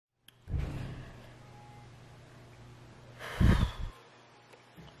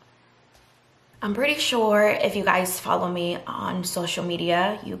I'm pretty sure if you guys follow me on social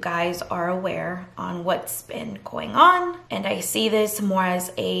media, you guys are aware on what's been going on. And I see this more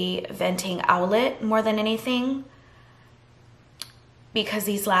as a venting outlet more than anything, because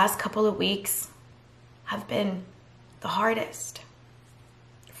these last couple of weeks have been the hardest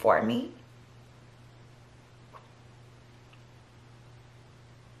for me.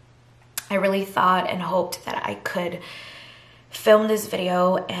 I really thought and hoped that I could film this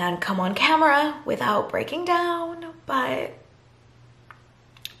video and come on camera without breaking down, but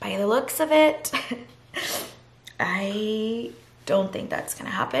by the looks of it, I don't think that's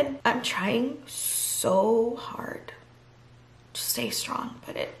gonna happen. I'm trying so hard to stay strong,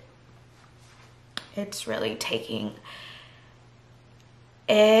 but it's really taking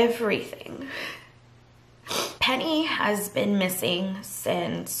everything. Penny has been missing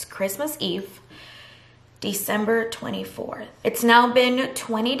since Christmas Eve, December 24th. It's now been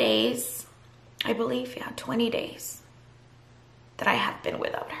 20 days, I believe, yeah, 20 days that I have been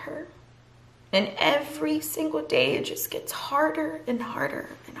without her. And every single day it just gets harder and harder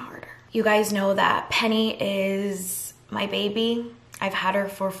and harder. You guys know that Penny is my baby. I've had her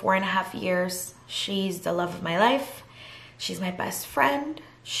for 4.5 years. She's the love of my life. She's my best friend.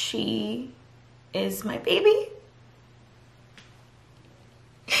 She is my baby.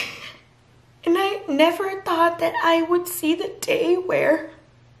 And I never thought that I would see the day where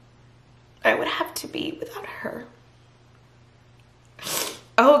I would have to be without her.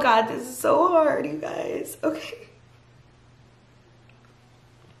 Oh God, this is so hard, you guys. Okay.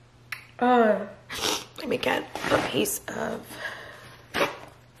 Let me get a piece of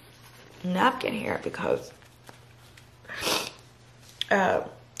napkin here because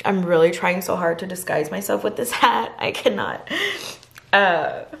I'm really trying so hard to disguise myself with this hat. I cannot.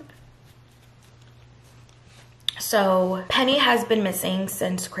 So Penny has been missing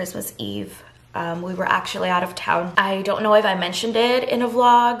since Christmas Eve. We were actually out of town. I don't know if I mentioned it in a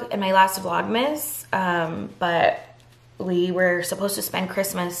vlog, in my last Vlogmas, but we were supposed to spend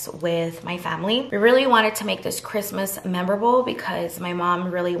Christmas with my family. We really wanted to make this Christmas memorable because my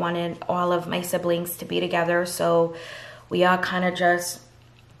mom really wanted all of my siblings to be together. So we all kind of just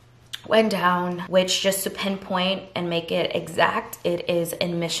went down, which, just to pinpoint and make it exact, it is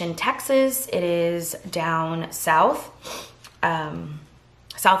in Mission, Texas. It is down south,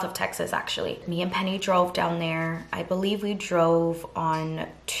 south of Texas, actually. Me and Penny drove down there. I believe we drove on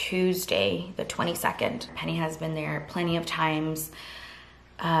Tuesday, the 22nd. Penny has been there plenty of times.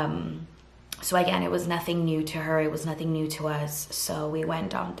 So again, it was nothing new to her. It was nothing new to us. So we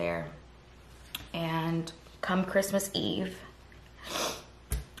went down there, and come Christmas Eve,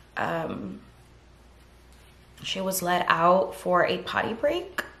 she was let out for a potty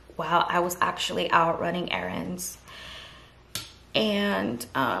break while I was actually out running errands. And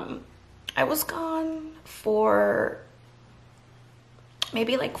I was gone for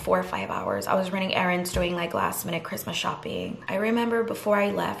maybe like 4 or 5 hours. I was running errands, doing like last minute Christmas shopping. I remember before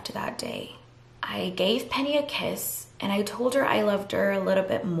I left that day, I gave Penny a kiss and I told her I loved her a little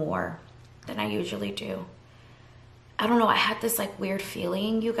bit more than I usually do. I don't know, I had this like weird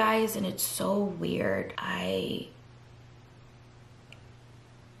feeling, you guys, and it's so weird. I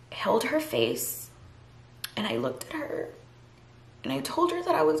held her face and I looked at her and I told her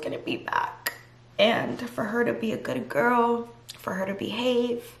that I was gonna be back, and for her to be a good girl, for her to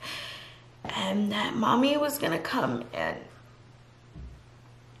behave, and that mommy was gonna come and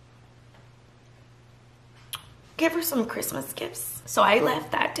give her some Christmas gifts. So I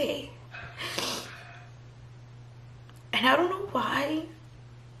left that day. And I don't know why,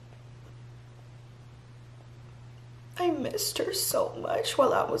 I missed her so much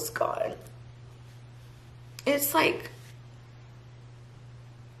while I was gone. It's like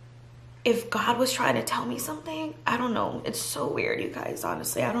if God was trying to tell me something. I don't know. It's so weird, you guys.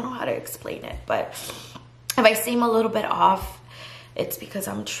 Honestly, I don't know how to explain it. But if I seem a little bit off, it's because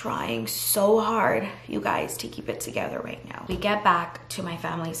I'm trying so hard, you guys, to keep it together right now. We get back to my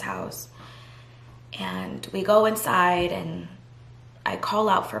family's house. And we go inside and I call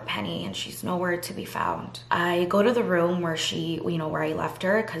out for Penny and she's nowhere to be found. I go to the room where where I left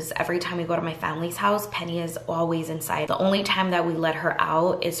her, because every time we go to my family's house, Penny is always inside. The only time that we let her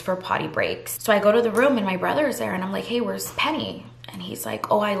out is for potty breaks. So I go to the room and my brother is there and I'm like, hey, where's Penny? And he's like,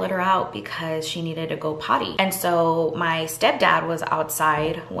 oh, I let her out because she needed to go potty. And so my stepdad was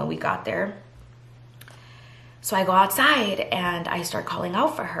outside when we got there. So I go outside and I start calling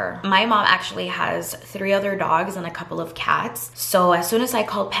out for her. My mom actually has 3 other dogs and a couple of cats. So as soon as I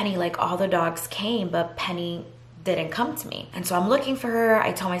called Penny, like all the dogs came, but Penny didn't come to me. And so I'm looking for her.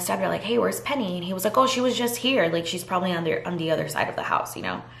 I tell my stepdad, like, hey, where's Penny? And he was like, oh, she was just here. Like, she's probably on the other side of the house, you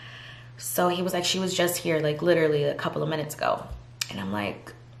know? So he was like, she was just here, like literally a couple of minutes ago. And I'm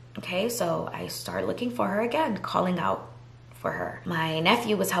like, okay. So I started looking for her again, calling out for her. My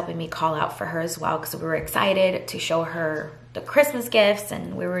nephew was helping me call out for her as well, because we were excited to show her the Christmas gifts,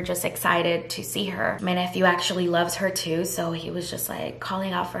 and we were just excited to see her. My nephew actually loves her too, so he was just like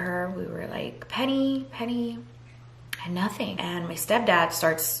calling out for her. We were like, Penny, Penny, and nothing. And my stepdad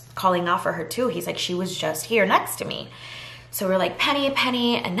starts calling out for her too. He's like, she was just here next to me. So we're like, Penny,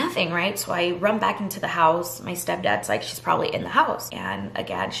 Penny, and nothing, right? So I run back into the house. My stepdad's like, she's probably in the house. And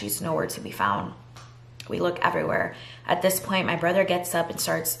again, she's nowhere to be found. We look everywhere. At this point, my brother gets up and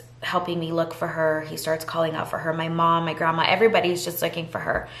starts helping me look for her. He starts calling out for her. My mom, my grandma, everybody's just looking for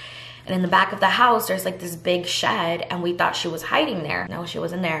her. And in the back of the house, there's like this big shed, and we thought she was hiding there. No, she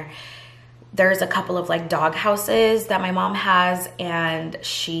wasn't there. There's a couple of like dog houses that my mom has, and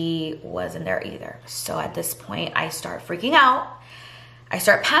she wasn't there either. So at this point, I start freaking out. I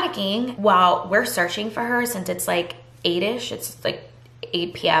start panicking while we're searching for her, since it's like 8-ish. It's like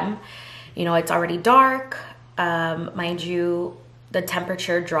 8 p.m. You know, it's already dark. Mind you, the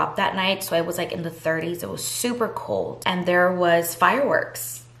temperature dropped that night, so it was like in the 30s. It was super cold, and there was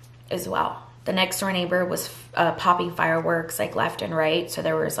fireworks as well. The next door neighbor was popping fireworks like left and right, so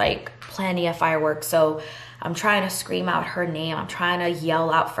there was like plenty of fireworks. So I'm trying to scream out her name. I'm trying to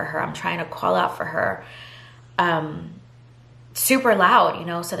yell out for her. I'm trying to call out for her super loud, you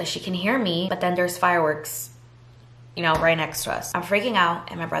know, so that she can hear me. But then there's fireworks, you know, right next to us. I'm freaking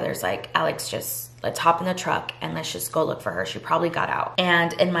out, and my brother's like, Alexx, let's hop in the truck and let's just go look for her. She probably got out.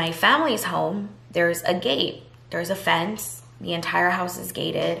 And in my family's home, there's a gate. There's a fence. The entire house is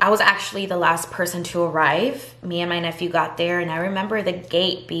gated. I was actually the last person to arrive. Me and my nephew got there, and I remember the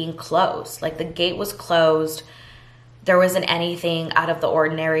gate being closed. Like, the gate was closed. There wasn't anything out of the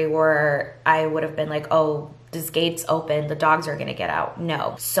ordinary where I would have been like, oh, this gate's open, the dogs are gonna get out.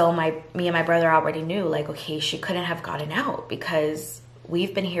 No. So me and my brother already knew, like, okay, she couldn't have gotten out because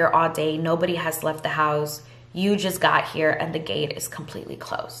we've been here all day. Nobody has left the house. You just got here and the gate is completely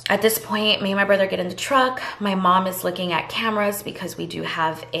closed. At this point, me and my brother get in the truck. My mom is looking at cameras because we do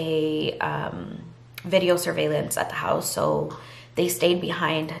have a video surveillance at the house. So they stayed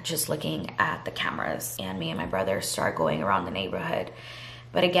behind just looking at the cameras, and me and my brother start going around the neighborhood.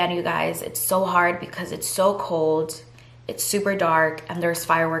 But again, you guys, it's so hard because it's so cold, it's super dark, and there's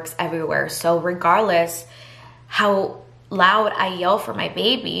fireworks everywhere. So regardless how loud I yell for my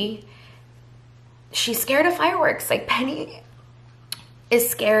baby, she's scared of fireworks. Like, Penny is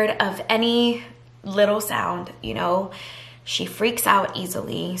scared of any little sound, you know? She freaks out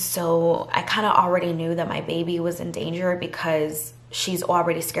easily. So I kind of already knew that my baby was in danger because she's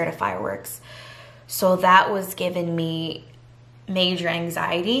already scared of fireworks. So that was giving me major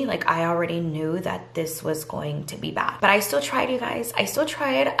anxiety. Like, I already knew that this was going to be bad. But I still tried, you guys. I still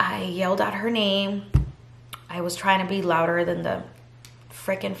tried. I yelled out her name. I was trying to be louder than the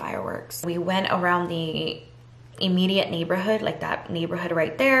freaking fireworks. We went around the immediate neighborhood, like that neighborhood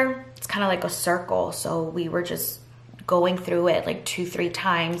right there. It's kind of like a circle. So we were just going through it like 2-3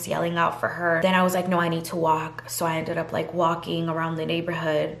 times, yelling out for her. Then I was like, no, I need to walk. So I ended up like walking around the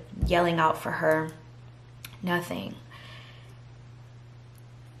neighborhood, yelling out for her. Nothing.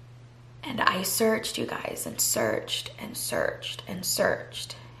 And I searched, you guys, and searched and searched and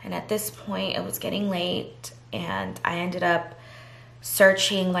searched. And at this point, it was getting late, and I ended up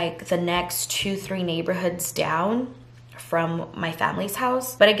searching like the next 2-3 neighborhoods down from my family's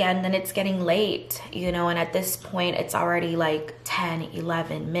house. But again, then it's getting late, you know, and at this point it's already like 10,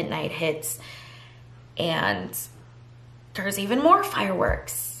 11, midnight hits, and there's even more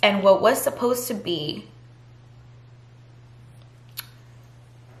fireworks. And what was supposed to be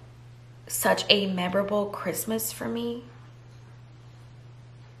such a memorable Christmas for me,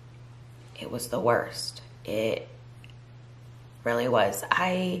 it was the worst. It really was.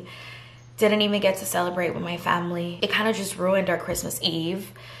 I didn't even get to celebrate with my family. It kind of just ruined our Christmas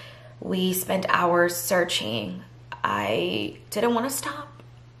Eve. We spent hours searching. I didn't want to stop.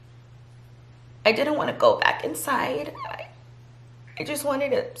 I didn't want to go back inside. I just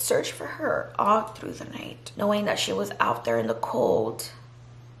wanted to search for her all through the night, knowing that she was out there in the cold,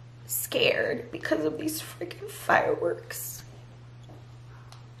 scared because of these freaking fireworks.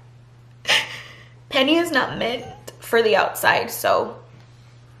 Penny is not meant for the outside, so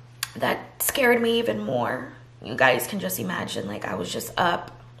that scared me even more. You guys can just imagine, like, I was just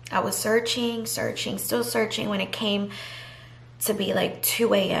up. I was searching, still searching. When it came to be like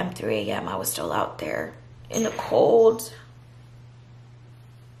 2 a.m., 3 a.m., I was still out there in the cold.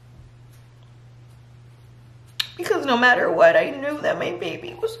 Because no matter what, I knew that my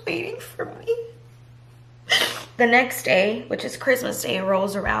baby was waiting for me. The next day, which is Christmas Day,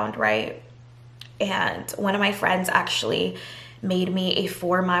 rolls around, right? And one of my friends actually made me a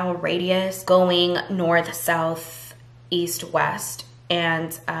 4-mile radius going north, south, east, west.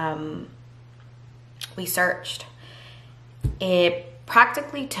 And we searched. It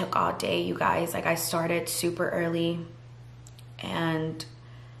practically took all day, you guys. Like, I started super early and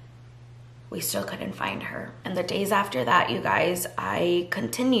we still couldn't find her. And the days after that, you guys, I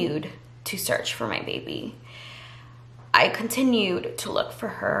continued to search for my baby. I continued to look for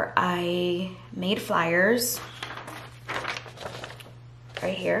her. I made flyers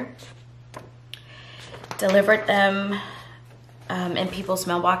right here, delivered them in people's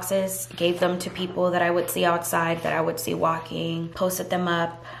mailboxes, gave them to people that I would see outside, that I would see walking, posted them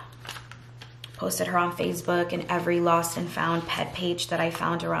up, posted her on Facebook and every lost and found pet page that I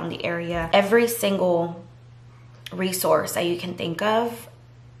found around the area. Every single resource that you can think of,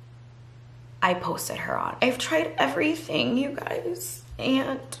 I posted her on. I've tried everything, you guys,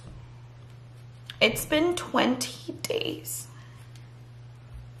 and it's been 20 days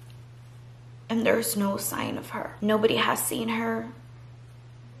and there's no sign of her. Nobody has seen her.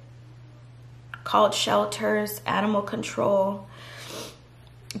 Called shelters, animal control,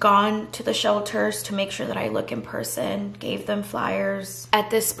 gone to the shelters to make sure that I look in person, gave them flyers. At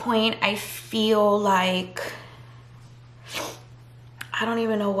this point, I feel like I don't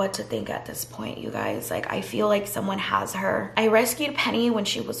even know what to think at this point, you guys. Like, I feel like someone has her. I rescued Penny when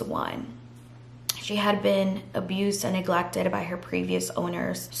she was 1. She had been abused and neglected by her previous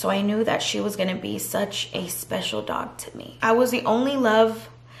owners. So I knew that she was gonna be such a special dog to me. I was the only love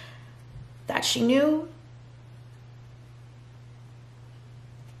that she knew.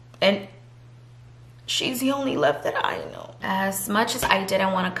 And she's the only love that I know. As much as I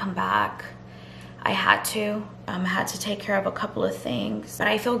didn't want to come back, I had to. I had to take care of a couple of things. But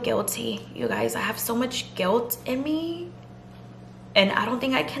I feel guilty, you guys. I have so much guilt in me. And I don't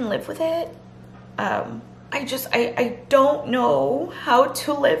think I can live with it. I don't know how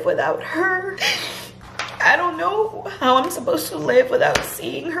to live without her. I don't know how I'm supposed to live without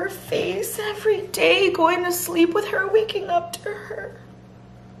seeing her face every day, going to sleep with her, waking up to her.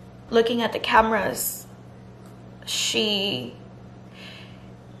 Looking at the cameras, she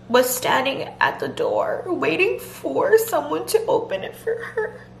was standing at the door waiting for someone to open it for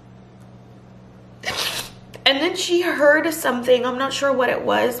her. And then she heard something, I'm not sure what it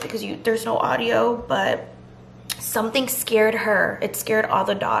was because there's no audio, but something scared her. It scared all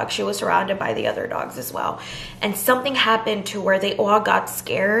the dogs. She was surrounded by the other dogs as well. And something happened to where they all got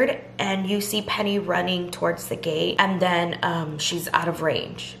scared and you see Penny running towards the gate and then she's out of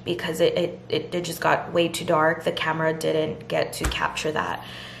range because it just got way too dark. The camera didn't get to capture that.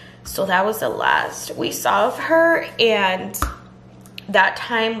 So that was the last we saw of her, and that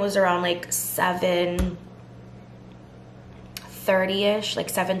time was around like 7:30ish,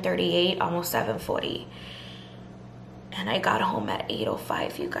 like 7:38, almost 7:40. And I got home at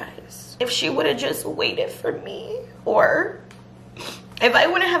 8:05, you guys. If she would have just waited for me, or if I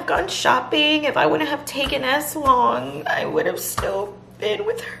wouldn't have gone shopping, if I wouldn't have taken as long, I would have still been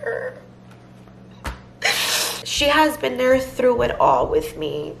with her. She has been there through it all with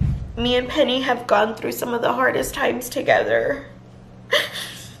me. Me and Penny have gone through some of the hardest times together.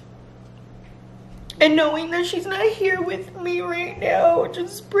 And knowing that she's not here with me right now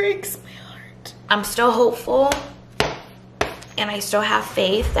just breaks my heart. I'm still hopeful. And I still have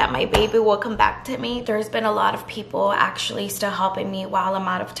faith that my baby will come back to me. There's been a lot of people actually still helping me while I'm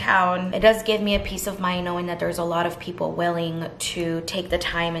out of town. It does give me a peace of mind knowing that there's a lot of people willing to take the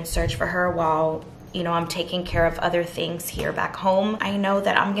time and search for her while, you know, I'm taking care of other things here back home. I know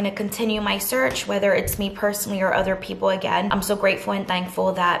that I'm gonna continue my search, whether it's me personally or other people again. I'm so grateful and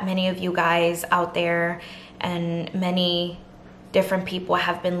thankful that many of you guys out there and many different people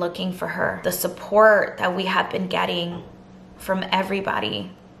have been looking for her. The support that we have been getting from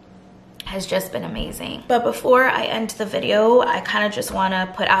everybody has just been amazing. But before I end the video, I kind of just want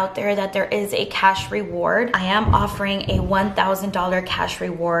to put out there that there is a cash reward. I am offering a $1,000 cash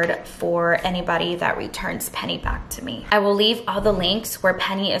reward for anybody that returns Penny back to me. I will leave all the links where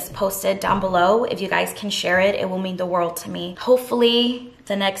Penny is posted down below. If you guys can share it, it will mean the world to me. Hopefully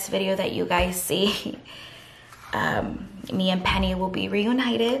the next video that you guys see, me and Penny will be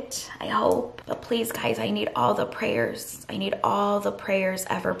reunited, I hope. But please, guys, I need all the prayers. I need all the prayers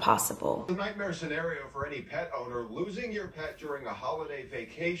ever possible. A nightmare scenario for any pet owner, losing your pet during a holiday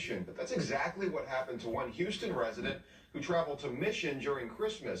vacation. But that's exactly what happened to one Houston resident who traveled to Mission during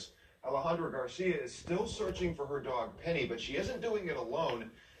Christmas. Alejandra Garcia is still searching for her dog Penny, but she isn't doing it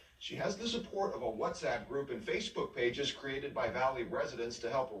alone. She has the support of a WhatsApp group and Facebook pages created by Valley residents to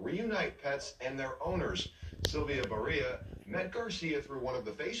help reunite pets and their owners. Sylvia Barria met Garcia through one of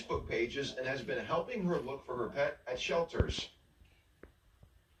the Facebook pages and has been helping her look for her pet at shelters.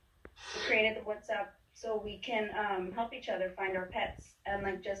 We created the WhatsApp so we can help each other find our pets and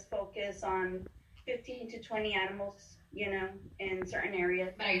like just focus on 15 to 20 animals, you know, in certain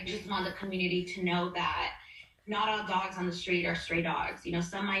areas. But I just want the community to know that not all dogs on the street are stray dogs. You know,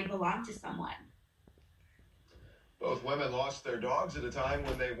 some might belong to someone. Both women lost their dogs at a time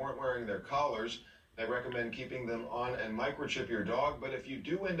when they weren't wearing their collars. They recommend keeping them on and microchip your dog, but if you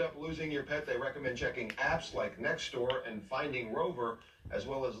do end up losing your pet, they recommend checking apps like Nextdoor and Finding Rover, as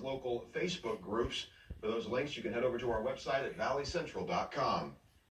well as local Facebook groups. For those links, you can head over to our website at valleycentral.com.